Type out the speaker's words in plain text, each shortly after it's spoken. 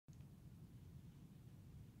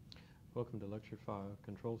Welcome to Lecture 5,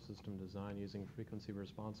 Control System Design Using Frequency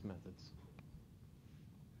Response Methods.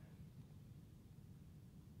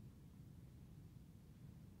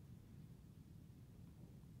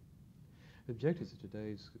 The objectives of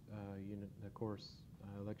today's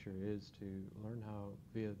lecture is to learn how,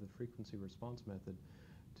 via the frequency response method,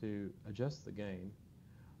 to adjust the gain,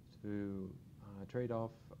 to trade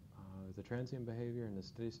off the transient behavior and the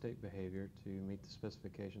steady state behavior to meet the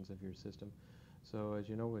specifications of your system. So as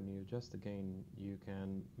you know, when you adjust the gain, you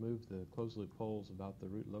can move the closed loop poles about the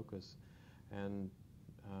root locus and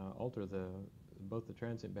alter both the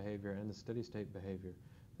transient behavior and the steady state behavior.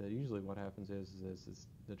 Usually what happens is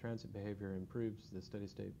the transient behavior improves, the steady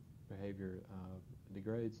state behavior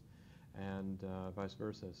degrades, and vice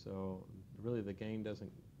versa. So really the gain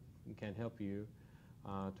can't help you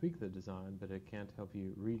tweak the design, but it can't help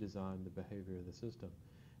you redesign the behavior of the system.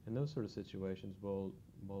 In those sort of situations, we'll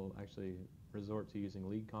actually resort to using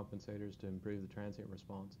lead compensators to improve the transient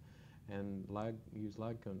response, and use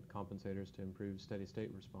lag compensators to improve steady state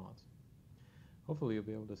response. Hopefully you'll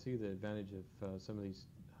be able to see the advantage of some of these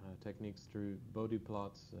techniques through Bode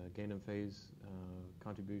plots, gain and phase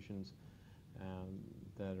contributions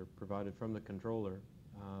that are provided from the controller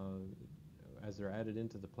as they're added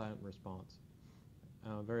into the plant response.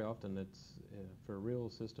 Very often it's for real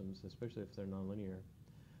systems, especially if they're nonlinear,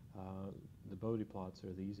 the Bode plots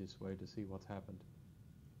are the easiest way to see what's happened.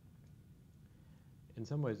 In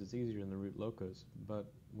some ways it's easier in the root locus,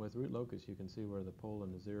 but with root locus you can see where the pole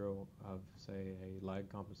and the zero of, say, a lag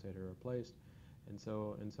compensator are placed, and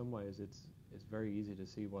so in some ways it's very easy to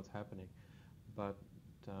see what's happening. But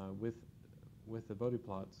with the Bode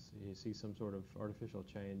plots you see some sort of artificial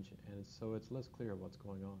change, and so it's less clear what's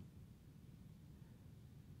going on.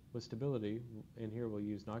 With stability, in here we'll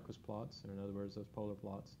use Nyquist plots, or in other words those polar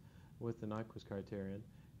plots, with the Nyquist criterion,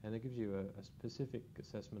 and it gives you a specific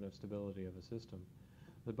assessment of stability of a system.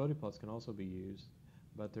 The Bode plots can also be used,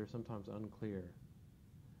 but they're sometimes unclear.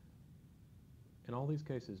 In all these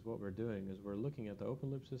cases, what we're doing is we're looking at the open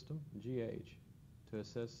loop system, GH, to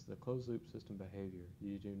assess the closed loop system behavior.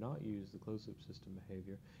 You do not use the closed loop system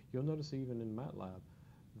behavior. You'll notice even in MATLAB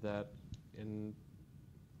that in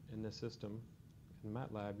this system, in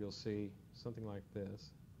MATLAB you'll see something like this.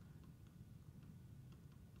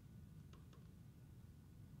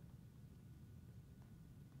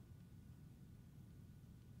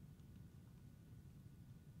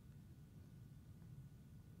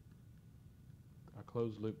 A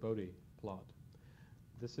closed loop Bode plot.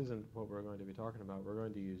 This isn't what we're going to be talking about. We're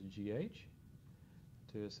going to use GH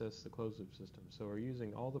to assess the closed loop system. So we're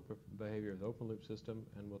using all the behavior of the open loop system,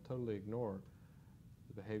 and we'll totally ignore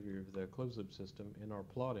the behavior of the closed loop system in our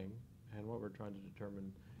plotting, and what we're trying to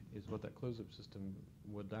determine is what that closed loop system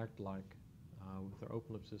would act like with our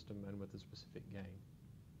open loop system and with a specific gain.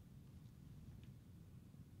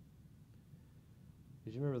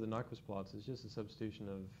 As you remember, the Nyquist plots is just a substitution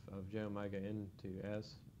of j omega into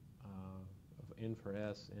S, of n for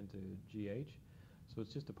S into GH. So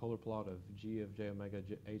it's just a polar plot of G of j omega,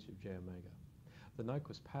 H of j omega. The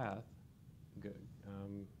Nyquist path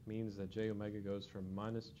means that j omega goes from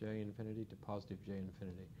minus j infinity to positive j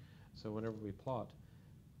infinity. So whenever we plot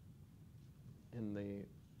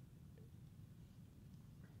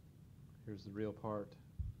here's the real part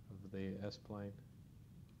of the S-plane,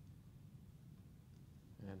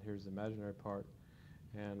 and here's the imaginary part,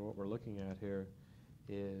 and what we're looking at here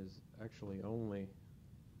is actually only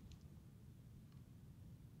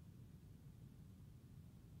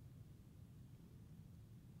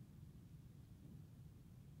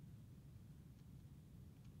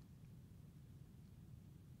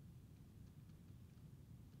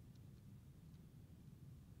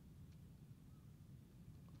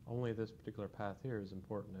this particular path here is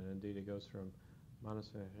important, and indeed it goes from minus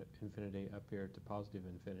infinity up here to positive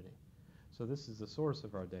infinity. So this is the source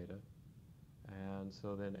of our data, and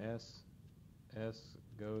so then S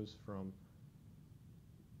goes from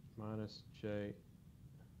minus j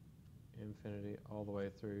infinity all the way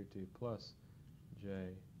through to plus j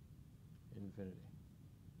infinity.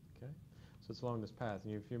 Okay, so it's along this path,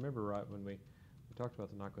 and if you remember right when we talked about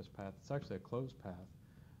the Nyquist path, it's actually a closed path.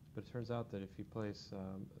 But it turns out that if you place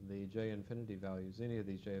the j infinity values, any of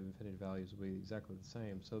these j infinity values will be exactly the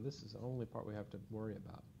same. So this is the only part we have to worry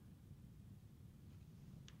about.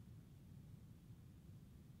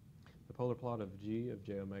 The polar plot of G of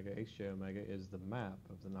j omega, H j omega is the map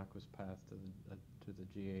of the Nyquist path to the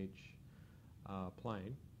GH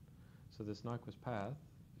plane. So this Nyquist path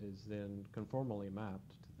is then conformally mapped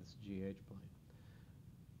to this GH plane.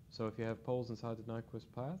 So if you have poles inside the Nyquist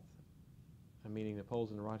path, meaning the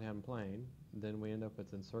poles in the right-hand plane, then we end up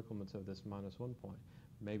with encirclements of this -1 point.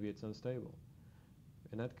 Maybe it's unstable.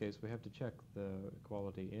 In that case, we have to check the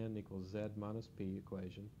equality n equals z minus p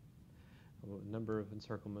equation. Number of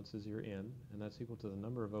encirclements is your n, and that's equal to the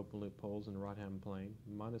number of open loop poles in the right-hand plane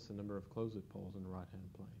minus the number of closed loop poles in the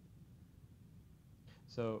right-hand plane.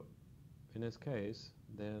 So in this case,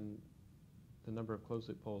 then the number of closed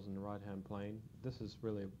loop poles in the right-hand plane, this is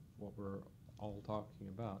really what we're all talking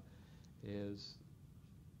about, is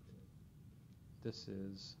this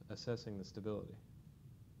is assessing the stability.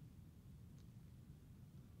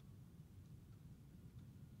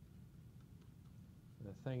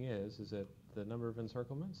 The thing is that the number of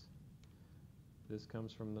encirclements, this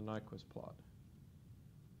comes from the Nyquist plot.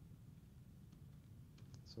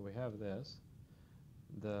 So we have this.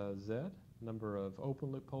 The Z, number of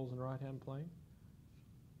open loop poles in the right-hand plane,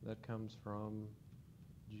 that comes from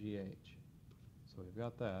GH. So we've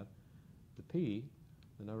got that. The P,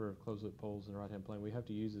 the number of closed loop poles in the right-hand plane, we have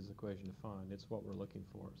to use this equation to find. It's what we're looking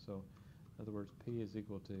for. So in other words, P is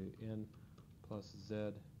equal to N plus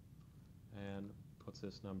Z, and what's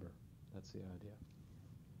this number? That's the idea.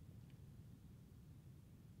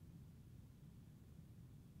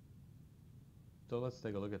 So let's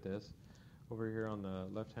take a look at this. Over here on the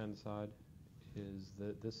left-hand side is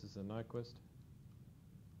this is the Nyquist.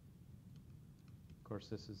 Of course,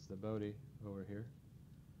 this is the Bode over here.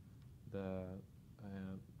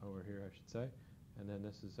 Over here, I should say. And then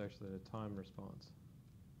this is actually the time response.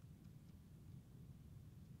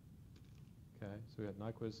 Okay, so we have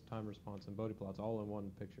Nyquist, time response, and Bode plots all in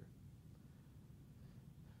one picture.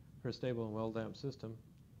 For a stable and well-damped system,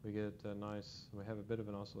 we get we have a bit of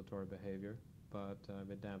an oscillatory behavior, but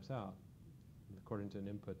it damps out according to an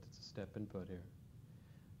input that's a step input here.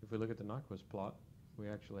 If we look at the Nyquist plot, we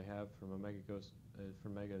actually have from omega goes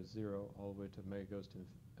from omega 0 all the way to omega goes to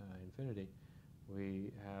infinity,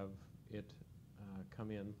 we have it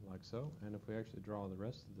come in like so, and if we actually draw the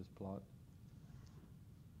rest of this plot,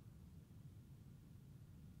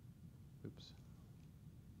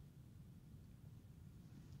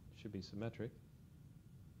 should be symmetric,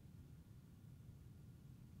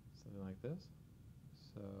 something like this.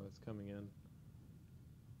 So it's coming in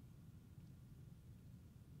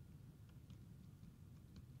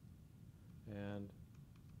and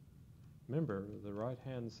remember the right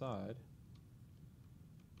hand side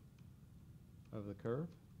of the curve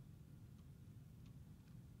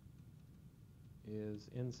is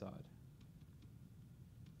inside.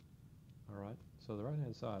 Alright, so the right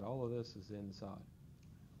hand side, all of this is inside.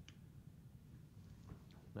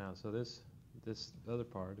 Now, so this other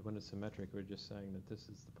part, when it's symmetric, we're just saying that this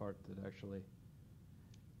is the part that actually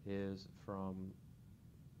is from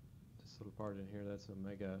this little part in here, that's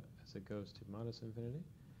omega as it goes to minus infinity,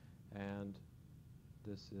 and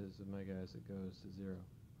this is omega as it goes to 0.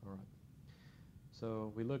 All right.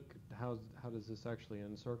 So we look, how does this actually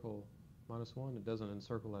encircle -1? It doesn't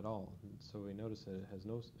encircle at all. And so we notice that it has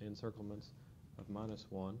no encirclements of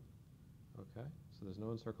 -1. Okay, so there's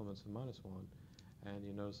no encirclements of -1. And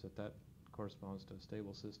you notice that that corresponds to a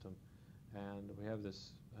stable system. And we have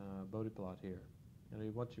this Bode plot here.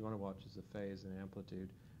 And what you want to watch is the phase and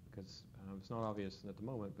amplitude, because it's not obvious at the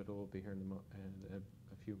moment, but it will be here in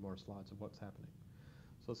a few more slides of what's happening.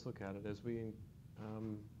 So let's look at it. As we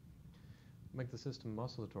make the system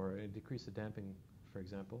oscillatory and decrease the damping, for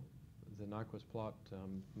example, the Nyquist plot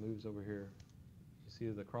moves over here. You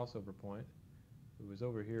see the crossover point. It was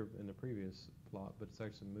over here in the previous plot, but it's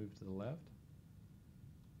actually moved to the left.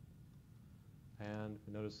 And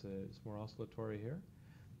we notice that it's more oscillatory here.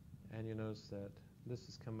 And you notice that this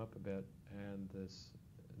has come up a bit, and this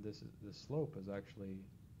slope is actually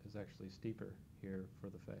steeper here for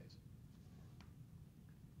the phase.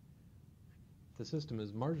 The system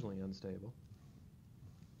is marginally unstable.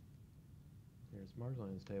 Here it's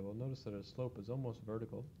marginally unstable. Notice that our slope is almost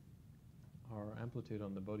vertical. Our amplitude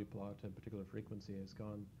on the Bode plot, in particular frequency, has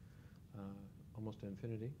gone almost to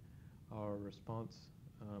infinity. Our response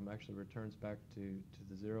actually returns back to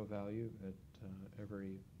the 0 value at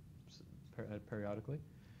periodically,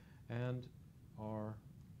 and our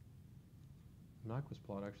Nyquist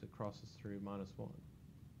plot actually crosses through -1.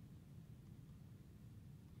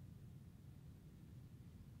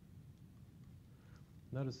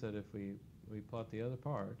 Notice that if we plot the other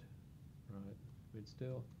part, right, we'd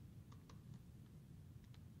still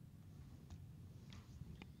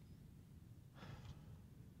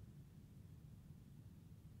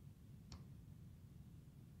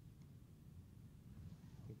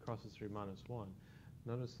it crosses through -1.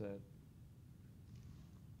 Notice that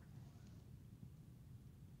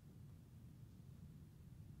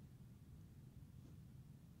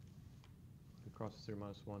crosses through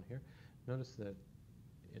minus 1 here. Notice that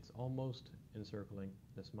it's almost encircling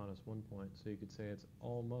this minus 1 point, so you could say it's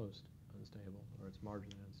almost unstable, or it's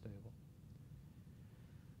marginally unstable.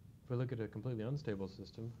 If we look at a completely unstable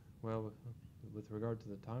system, well, with regard to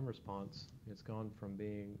the time response, it's gone from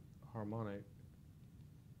being harmonic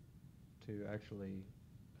to actually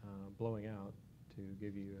blowing out to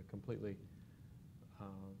give you a completely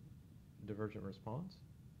divergent response.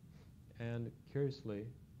 And curiously,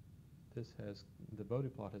 the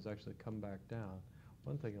Bode plot has actually come back down.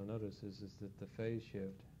 One thing you'll notice is that the phase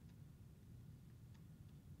shift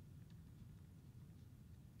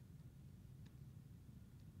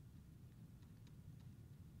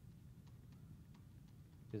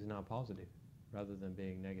is now positive rather than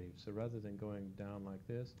being negative. So rather than going down like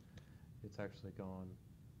this, it's actually gone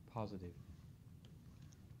positive.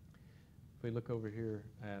 If we look over here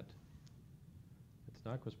at its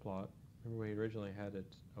Nyquist plot, remember we originally had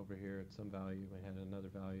it over here at some value, we had another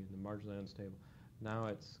value, the marginally unstable. Now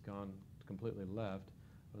it's gone completely left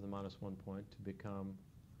of the minus 1 point to become,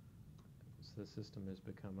 so the system has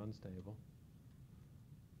become unstable.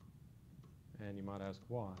 And you might ask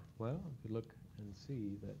why. Well, if you look and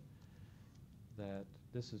see that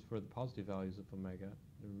this is for the positive values of omega.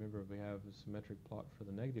 Remember, we have a symmetric plot for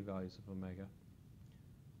the negative values of omega.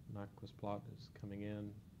 Nyquist plot is coming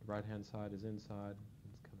in, the right-hand side is inside,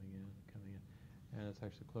 it's coming in, and it's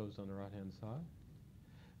actually closed on the right-hand side.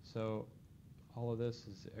 So all of this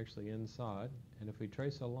is actually inside, and if we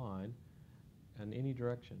trace a line in any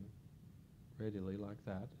direction radially like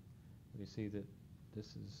that, we see that this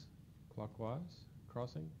is clockwise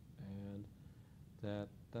crossing, and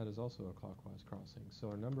that is also a clockwise crossing. So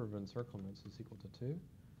our number of encirclements is equal to 2,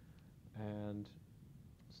 and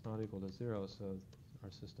it's not equal to 0, so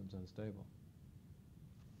our system's unstable.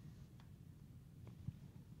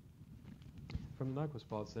 From the Nyquist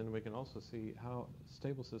plots, then, we can also see how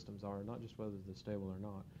stable systems are, not just whether they're stable or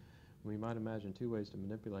not. We might imagine two ways to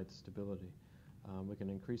manipulate the stability. We can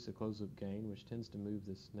increase the closed-loop gain, which tends to move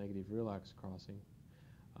this negative real axis crossing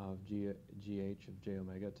of GH of j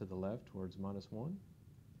omega to the left towards minus 1,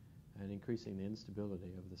 and increasing the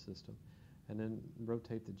instability of the system. And then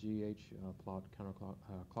rotate the GH plot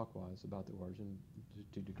counterclockwise about the origin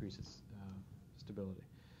to decrease its stability.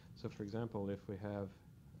 So for example, if we have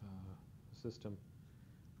a system,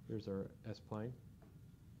 here's our S-plane,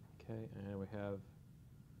 okay, and we have,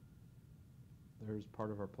 there's part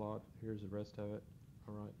of our plot, here's the rest of it,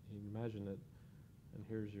 all right, you can imagine it, and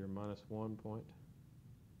here's your minus 1 point.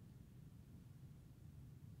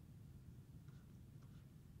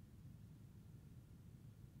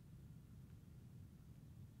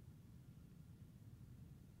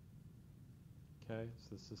 Okay,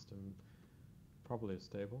 so the system probably is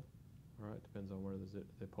stable. All right, depends on where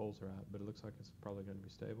the poles are at, but it looks like it's probably going to be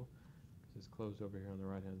stable because it's closed over here on the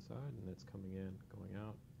right-hand side, and it's coming in, going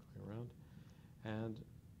out, going around. And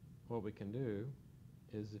what we can do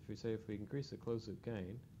is, if we increase the closed-loop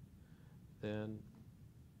gain, then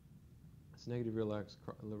this negative real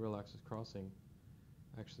axis crossing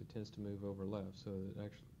actually tends to move over left, so it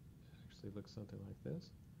actually looks something like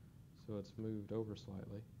this. So it's moved over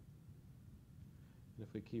slightly. And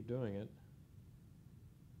if we keep doing it,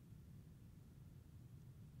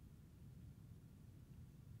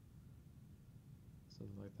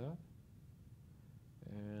 something like that,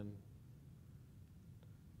 and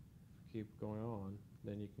if we keep going on,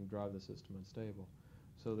 then you can drive the system unstable.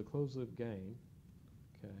 So the closed loop gain,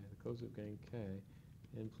 okay, the closed loop gain K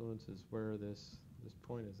influences where this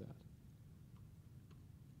point is at.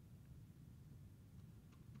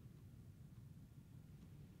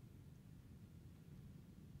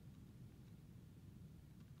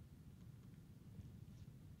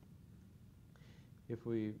 If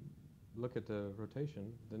we look at the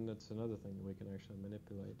rotation, then that's another thing that we can actually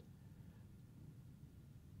manipulate.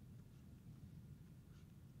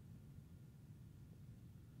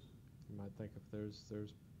 You might think if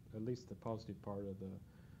there's at least the positive part of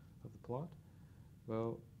the plot.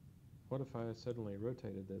 Well, what if I suddenly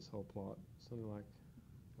rotated this whole plot, something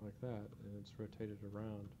like that, and it's rotated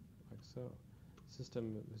around like so? The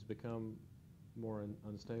system has become more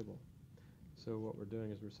unstable. So what we're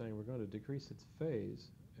doing is we're saying we're going to decrease its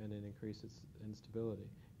phase and then increase its instability.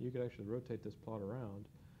 You could actually rotate this plot around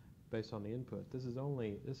based on the input. This is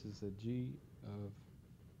the G of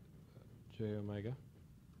j omega,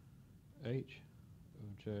 H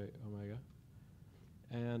of j omega,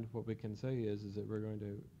 and what we can say is that we're going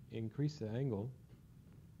to increase the angle.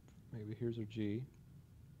 Maybe here's our G,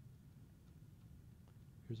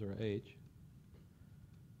 here's our H,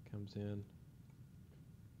 comes in,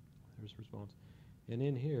 there's response, And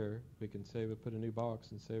in here, we can say we put a new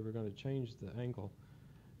box and say we're going to change the angle.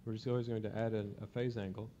 We're just always going to add a phase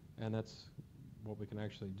angle, and that's what we can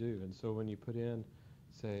actually do. And so when you put in,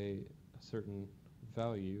 say, a certain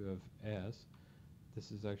value of S,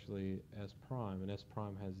 this is actually S prime, and S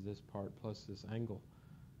prime has this part plus this angle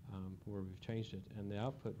where we've changed it, and the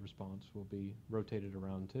output response will be rotated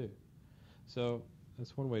around too. So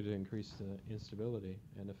that's one way to increase the instability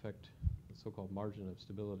and affect the so-called margin of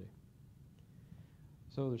stability.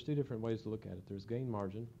 So there's two different ways to look at it. There's gain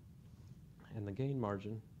margin, and the gain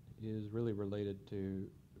margin is really related to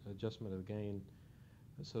adjustment of the gain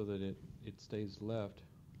so that it stays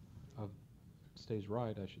stays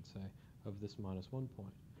right, I should say, of this -1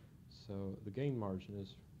 point. So the gain margin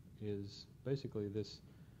is basically this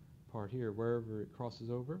part here, wherever it crosses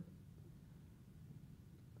over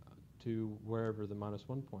to wherever the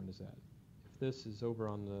 -1 point is at. If this is over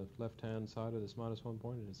on the left-hand side of this -1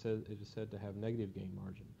 point, it is said to have negative gain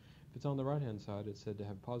margin. If it's on the right-hand side, it's said to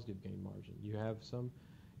have positive gain margin. You have some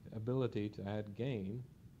ability to add gain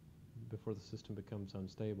before the system becomes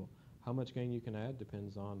unstable. How much gain you can add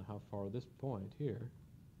depends on how far this point here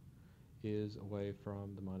is away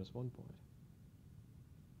from the -1 point.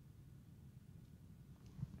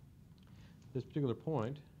 This particular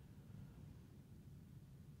point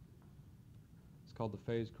is called the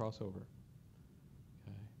phase crossover.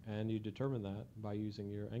 Okay? And you determine that by using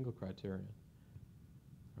your angle criterion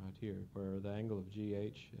right here, where the angle of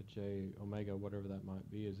GH at J omega, whatever that might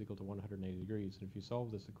be, is equal to 180 degrees. And if you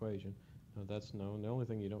solve this equation, that's known. The only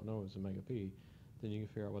thing you don't know is omega p. Then you can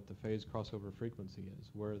figure out what the phase crossover frequency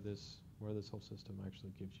is, where this whole system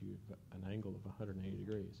actually gives you an angle of 180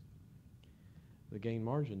 degrees. The gain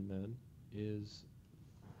margin then is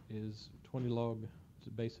 20 log to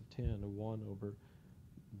the base of 10 of 1 over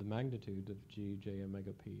the magnitude of G J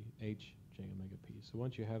omega p, H J omega p. So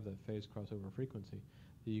once you have that phase crossover frequency,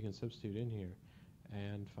 you can substitute in here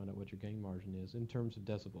and find out what your gain margin is in terms of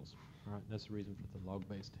decibels. All right, that's the reason for the log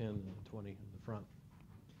base 10 and 20 in the front.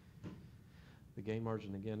 The gain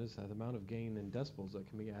margin, again, is the amount of gain in decibels that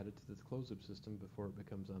can be added to this closed-loop system before it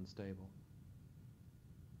becomes unstable.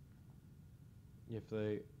 If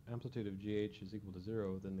the amplitude of GH is equal to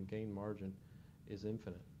 0, then the gain margin is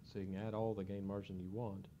infinite. So you can add all the gain margin you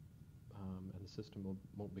want, and the system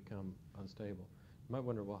won't become unstable. You might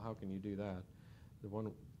wonder, well, how can you do that? The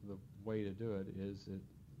way to do it is that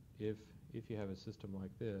if you have a system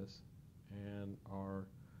like this, and our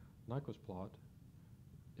Nyquist plot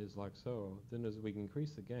is like so, then as we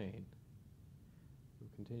increase the gain, we'll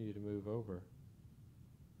continue to move over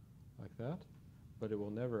like that, but it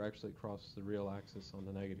will never actually cross the real axis on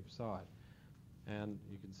the negative side. And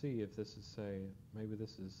you can see if this is, say, maybe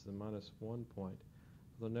this is the -1 point,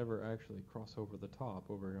 they'll never actually cross over the top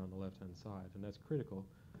over here on the left-hand side, and that's critical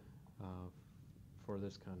for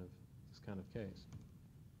this kind of case.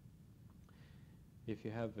 If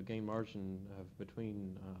you have a gain margin of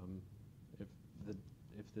between,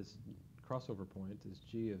 if this crossover point, this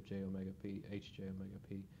G of J omega p, H J omega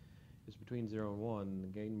p, is between 0 and 1, the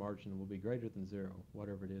gain margin will be greater than 0.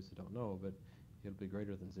 Whatever it is, I don't know, but it'll be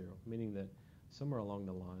greater than 0, meaning that somewhere along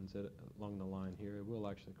the line here, it will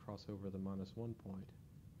actually cross over the -1 point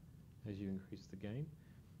as you increase the gain,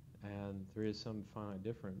 and there is some finite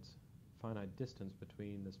distance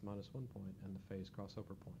between this -1 point and the phase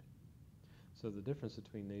crossover point. So the difference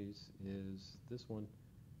between these is this one,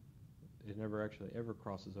 it never actually ever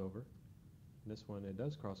crosses over. And this one, it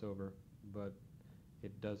does cross over, but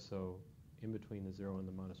it does so in between the 0 and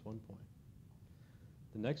the -1 point.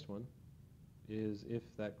 The next one is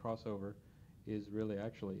if that crossover is really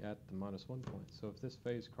actually at the -1 point. So if this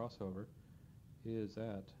phase crossover is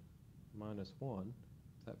at -1,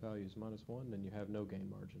 if that value is -1, then you have no gain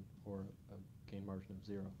margin, or a gain margin of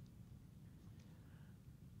 0.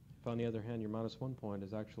 If, on the other hand, your -1 point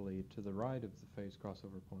is actually to the right of the phase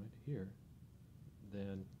crossover point here,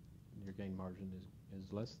 then your gain margin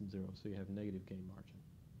is less than 0, so you have negative gain margin.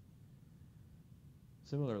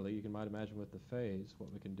 Similarly, you might imagine with the phase,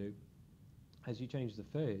 what we can do, as you change the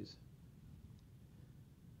phase,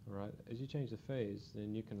 all right,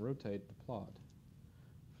 then you can rotate the plot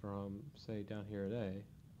from, say, down here at A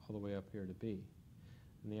all the way up here to B.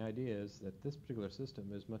 And the idea is that this particular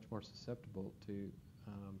system is much more susceptible to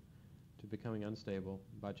becoming unstable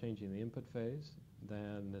by changing the input phase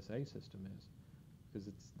than this A system is, because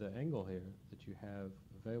it's the angle here that you have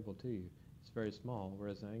available to you is very small,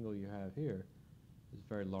 whereas the angle you have here is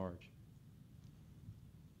very large.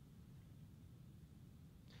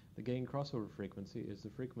 The gain crossover frequency is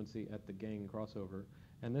the frequency at the gain crossover,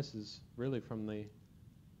 and this is really from the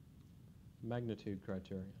magnitude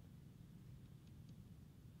criterion.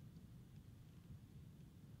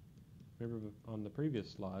 remember on the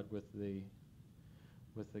previous slide with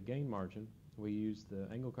the gain margin, we used the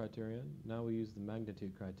angle criterion. Now we use the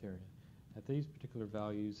magnitude criterion. At these particular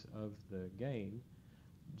values of the gain,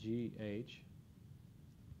 GH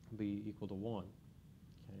will be equal to 1.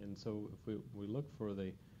 Okay, and so if we look for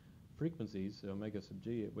the frequencies, omega sub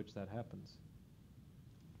g, at which that happens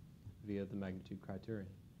via the magnitude criterion.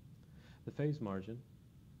 The phase margin,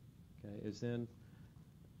 okay, is then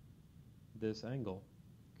this angle,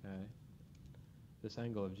 okay, this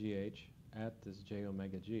angle of GH at this j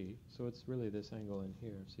omega g. So it's really this angle in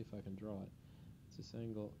here. See if I can draw it. It's this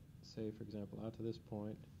angle, say for example, out to this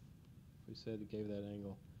point. If we said it gave that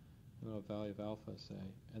angle, a value of alpha, say,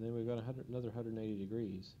 and then we've got another 180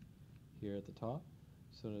 degrees here at the top.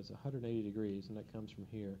 So it's 180 degrees, and that comes from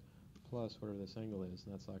here, plus whatever this angle is,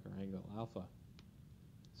 and that's like our angle alpha.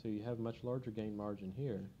 So you have much larger gain margin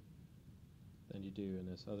here than you do in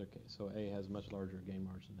this other case. So A has much larger gain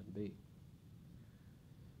margin than B.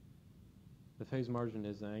 The phase margin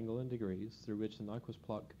is the angle in degrees through which the Nyquist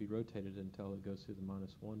plot could be rotated until it goes through the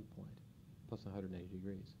 -1 point, plus 180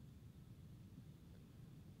 degrees.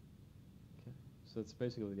 Okay, so that's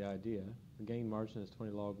basically the idea. The gain margin is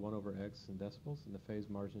 20 log 1 over x in decibels, and the phase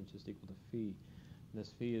margin is just equal to phi. And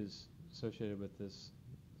this phi is associated with this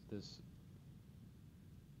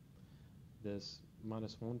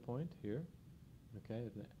 -1 point here, okay,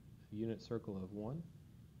 the unit circle of 1,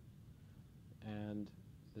 and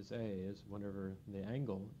this A is whenever the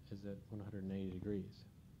angle is at 180 degrees.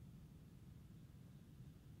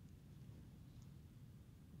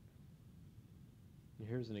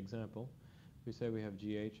 Here's an example. We say we have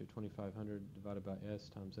GH of 2500 divided by S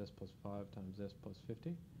times S plus 5 times S plus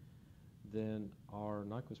 50. Then our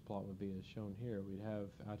Nyquist plot would be as shown here. We'd have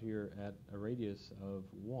out here at a radius of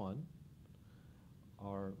 1,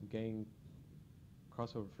 our gain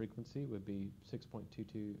crossover frequency would be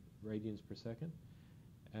 6.22 radians per second.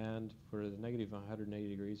 And for the negative 180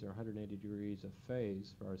 degrees or 180 degrees of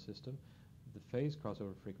phase for our system, the phase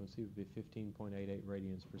crossover frequency would be 15.88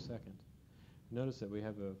 radians per second. Notice that we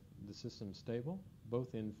have the system stable,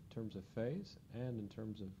 both in terms of phase and in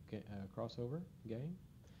terms of crossover gain.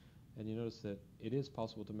 And you notice that it is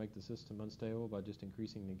possible to make the system unstable by just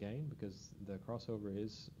increasing the gain, because the crossover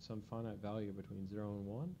is some finite value between 0 and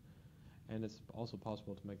 1. And it's also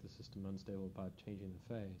possible to make the system unstable by changing the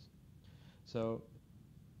phase. So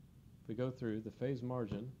if we go through the phase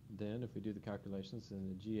margin, then if we do the calculations, then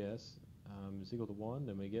the GS is equal to 1,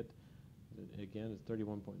 then we get, again, it's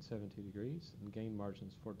 31.72 degrees, and gain margin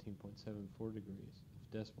is 14.74 degrees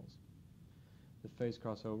of decibels. The phase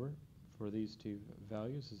crossover for these two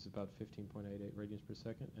values is about 15.88 radians per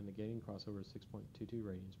second, and the gain crossover is 6.22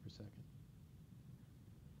 radians per second.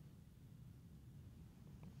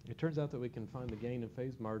 It turns out that we can find the gain and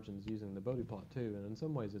phase margins using the Bode plot too, and in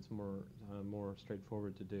some ways it's more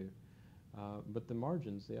straightforward to do. But the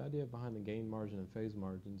margins, the idea behind the gain margin and phase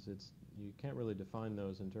margins, you can't really define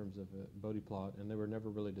those in terms of a Bode plot, and they were never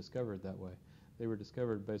really discovered that way. They were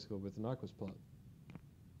discovered basically with the Nyquist plot.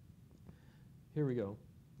 Here we go,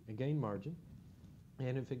 a gain margin,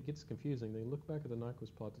 and if it gets confusing, then look back at the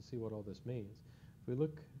Nyquist plot to see what all this means. If we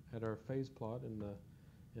look at our phase plot in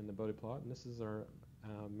the Bode plot, and this is our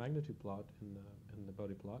magnitude plot in the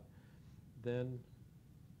Bode plot, then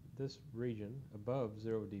this region above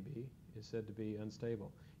 0 dB is said to be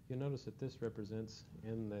unstable. You'll notice that this represents,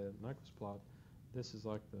 in the Nyquist plot, this is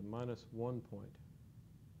like the -1 point,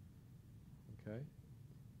 okay?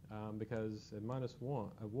 Because at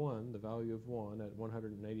 -1, the value of 1 at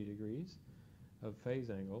 180 degrees of phase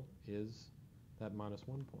angle is that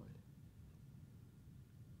 -1 point,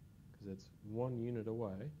 because it's 1 unit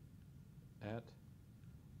away at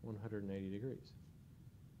 180 degrees.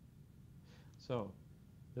 So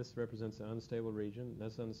this represents an unstable region.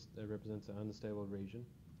 This represents an unstable region.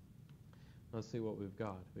 Let's see what we've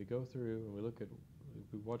got. We go through and we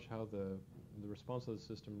watch how the response of the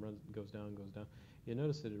system goes down. You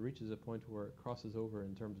notice that it reaches a point where it crosses over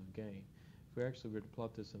in terms of gain. If we actually were to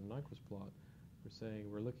plot this in a Nyquist plot, we're saying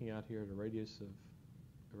we're looking out here at a radius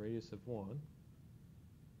of 1.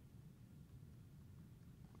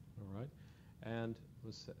 All right, and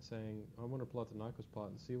was saying, I want to plot the Nyquist plot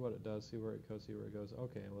and see what it does, see where it goes.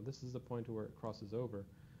 Okay, well, this is the point where it crosses over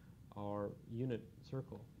our unit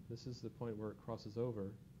circle. This is the point where it crosses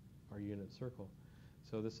over our unit circle.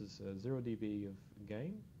 So this is 0 dB of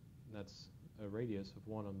gain. That's a radius of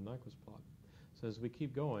 1 on the Nyquist plot. So as we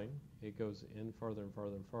keep going, it goes in farther and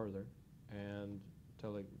farther and farther, and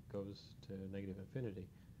until it goes to negative infinity.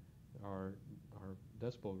 Our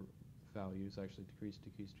decibel values actually decrease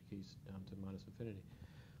down to -infinity.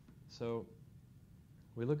 So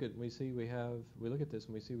we look at this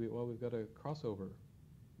and we see we've got a crossover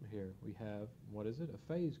here. We have, what is it?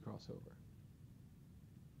 A phase crossover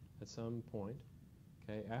at some point,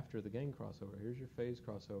 okay, after the gain crossover. Here's your phase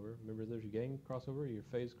crossover. Remember, there's your gain crossover, your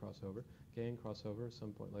phase crossover. Gain crossover, at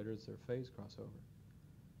some point later, it's their phase crossover.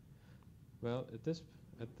 Well,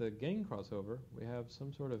 at the gain crossover, we have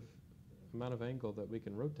some sort of amount of angle that we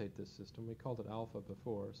can rotate this system. We called it alpha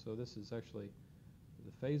before, so this is actually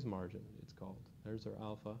the phase margin, it's called. There's our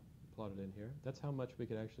alpha plotted in here. That's how much we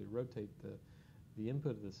could actually rotate the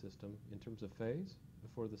input of the system in terms of phase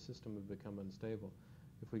before the system would become unstable.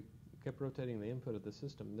 If we kept rotating the input of the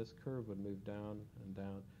system, this curve would move down and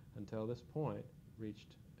down until this point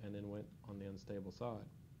reached and then went on the unstable side.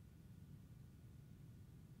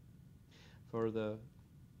 For the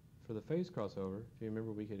phase crossover, if you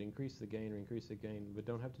remember, we could increase the gain or increase the gain, but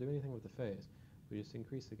don't have to do anything with the phase. We just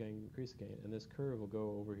increase the gain, and this curve will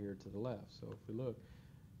go over here to the left. So if we look,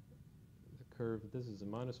 the curve, this is a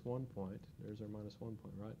 -1 point. There's our -1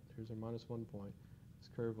 point, right? Here's our -1 point. This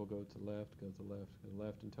curve will go to the left, go to the left, go to the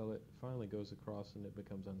left, until it finally goes across and it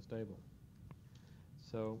becomes unstable.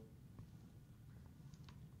 So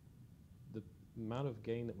the amount of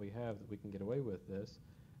gain that we have that we can get away with this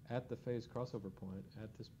at the phase crossover point,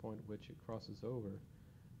 at this point which it crosses over,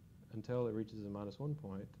 until it reaches a -1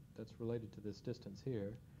 point, that's related to this distance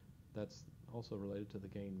here. That's also related to the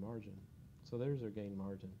gain margin. So there's our gain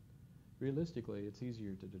margin. Realistically, it's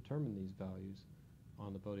easier to determine these values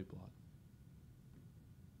on the Bode plot.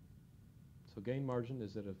 So gain margin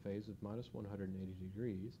is at a phase of -180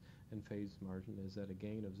 degrees, and phase margin is at a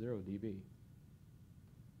gain of 0 dB.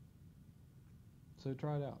 So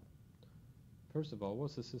try it out. First of all,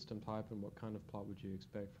 what's the system type and what kind of plot would you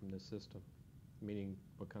expect from this system? Meaning,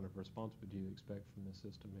 what kind of response would you expect from this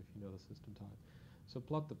system if you know the system type? So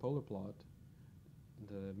plot the polar plot,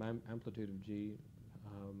 the amplitude of G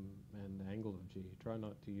and the angle of G. Try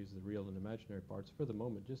not to use the real and imaginary parts for the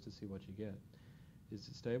moment, just to see what you get. Is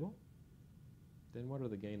it stable? Then what are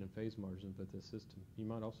the gain and phase margins of this system? You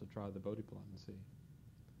might also try the Bode plot and see.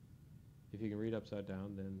 If you can read upside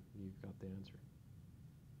down, then you've got the answer.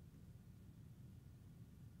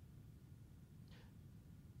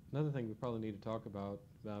 Another thing we probably need to talk about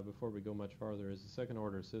before we go much farther is the second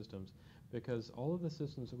order systems, because all of the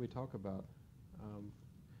systems that we talk about,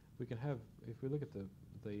 we can have, if we look at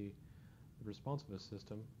the response of a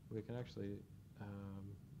system, we can actually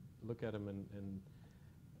look at them in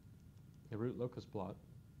a root locus plot,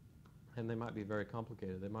 and they might be very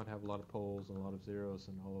complicated. They might have a lot of poles and a lot of zeros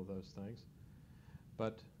and all of those things.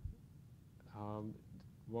 But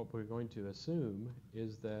what we're going to assume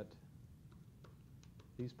is that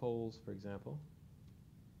these poles, for example,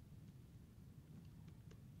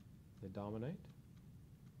 they dominate.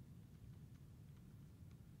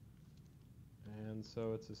 And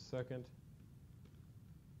so it's a second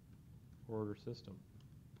order system.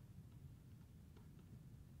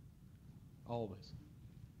 Always.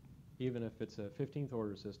 Even if it's a 15th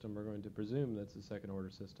order system, we're going to presume that's a second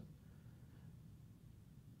order system.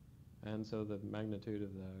 And so the magnitude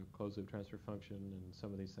of the closed loop transfer function and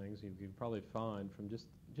some of these things you can probably find from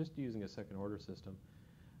just using a second order system,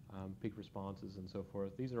 peak responses and so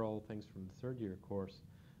forth. These are all things from the third year course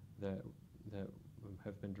that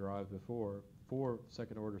have been derived before for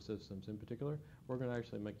second order systems in particular. We're going to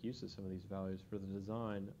actually make use of some of these values for the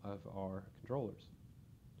design of our controllers.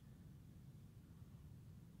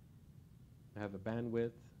 I have a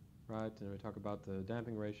bandwidth, right, and we talk about the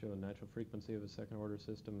damping ratio and natural frequency of a second order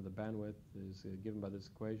system. The bandwidth is given by this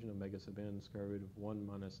equation, omega sub n square root of 1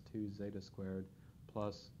 minus 2 zeta squared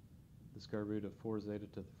plus the square root of 4 zeta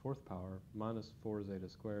to the fourth power minus 4 zeta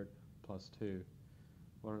squared plus 2.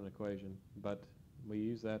 What an equation. But we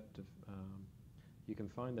use that to, you can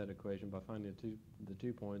find that equation by finding the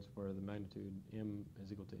 2 points where the magnitude m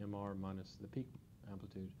is equal to mr minus the peak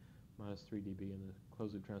amplitude minus 3 dB in the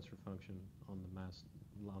closed loop transfer function on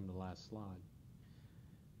the last slide.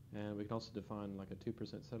 And we can also define like a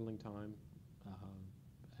 2% settling time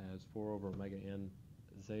as 4 over omega n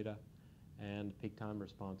zeta, and peak time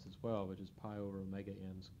response as well, which is pi over omega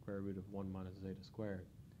n square root of 1 minus zeta squared.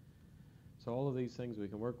 So all of these things we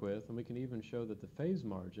can work with, and we can even show that the phase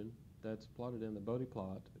margin that's plotted in the Bode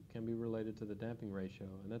plot can be related to the damping ratio,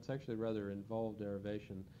 and that's actually a rather involved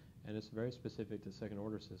derivation, and it's very specific to second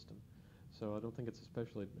order system. So I don't think it's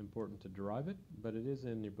especially important to derive it, but it is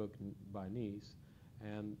in your book by Nice,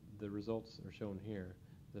 and the results are shown here.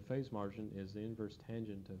 The phase margin is the inverse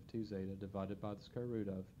tangent of 2 zeta divided by the square root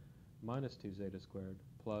of minus 2 zeta squared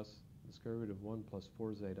plus the square root of 1 plus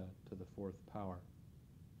 4 zeta to the fourth power.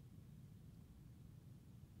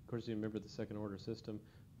 Of course, you remember the second order system,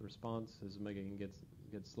 The response as omega n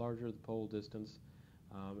gets larger, the pole distance.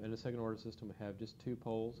 In a second order system, we have just two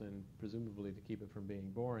poles, and presumably to keep it from being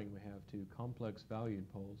boring, we have two complex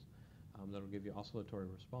valued poles that will give you oscillatory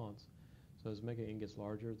response. So as omega n gets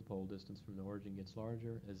larger, the pole distance from the origin gets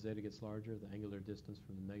larger. As zeta gets larger, the angular distance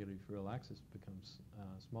from the negative real axis becomes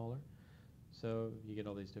smaller. So you get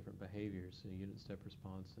all these different behaviors, a unit step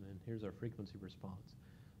response, and then here's our frequency response.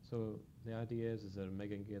 So the idea is that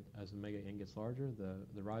as omega n gets larger,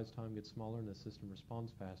 the rise time gets smaller and the system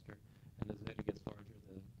responds faster. And as zeta gets larger,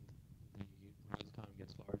 the rise time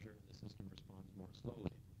gets larger and the system responds more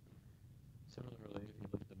slowly. Similarly, if you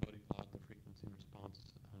look at the Bode plot, the frequency response,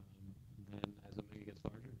 then as omega gets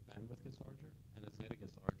larger, bandwidth gets larger, and as zeta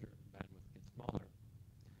gets larger, bandwidth gets smaller.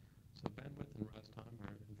 So bandwidth and rise time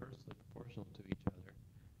are inversely proportional to each other,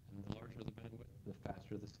 and the larger the bandwidth, the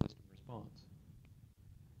faster the system responds.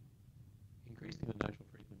 Increasing the natural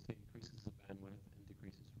frequency increases the bandwidth and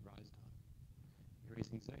decreases rise time.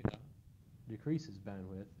 Increasing zeta decreases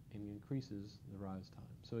bandwidth and increases the rise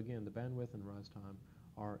time. So again, the bandwidth and rise time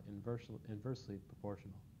are inversely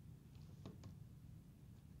proportional.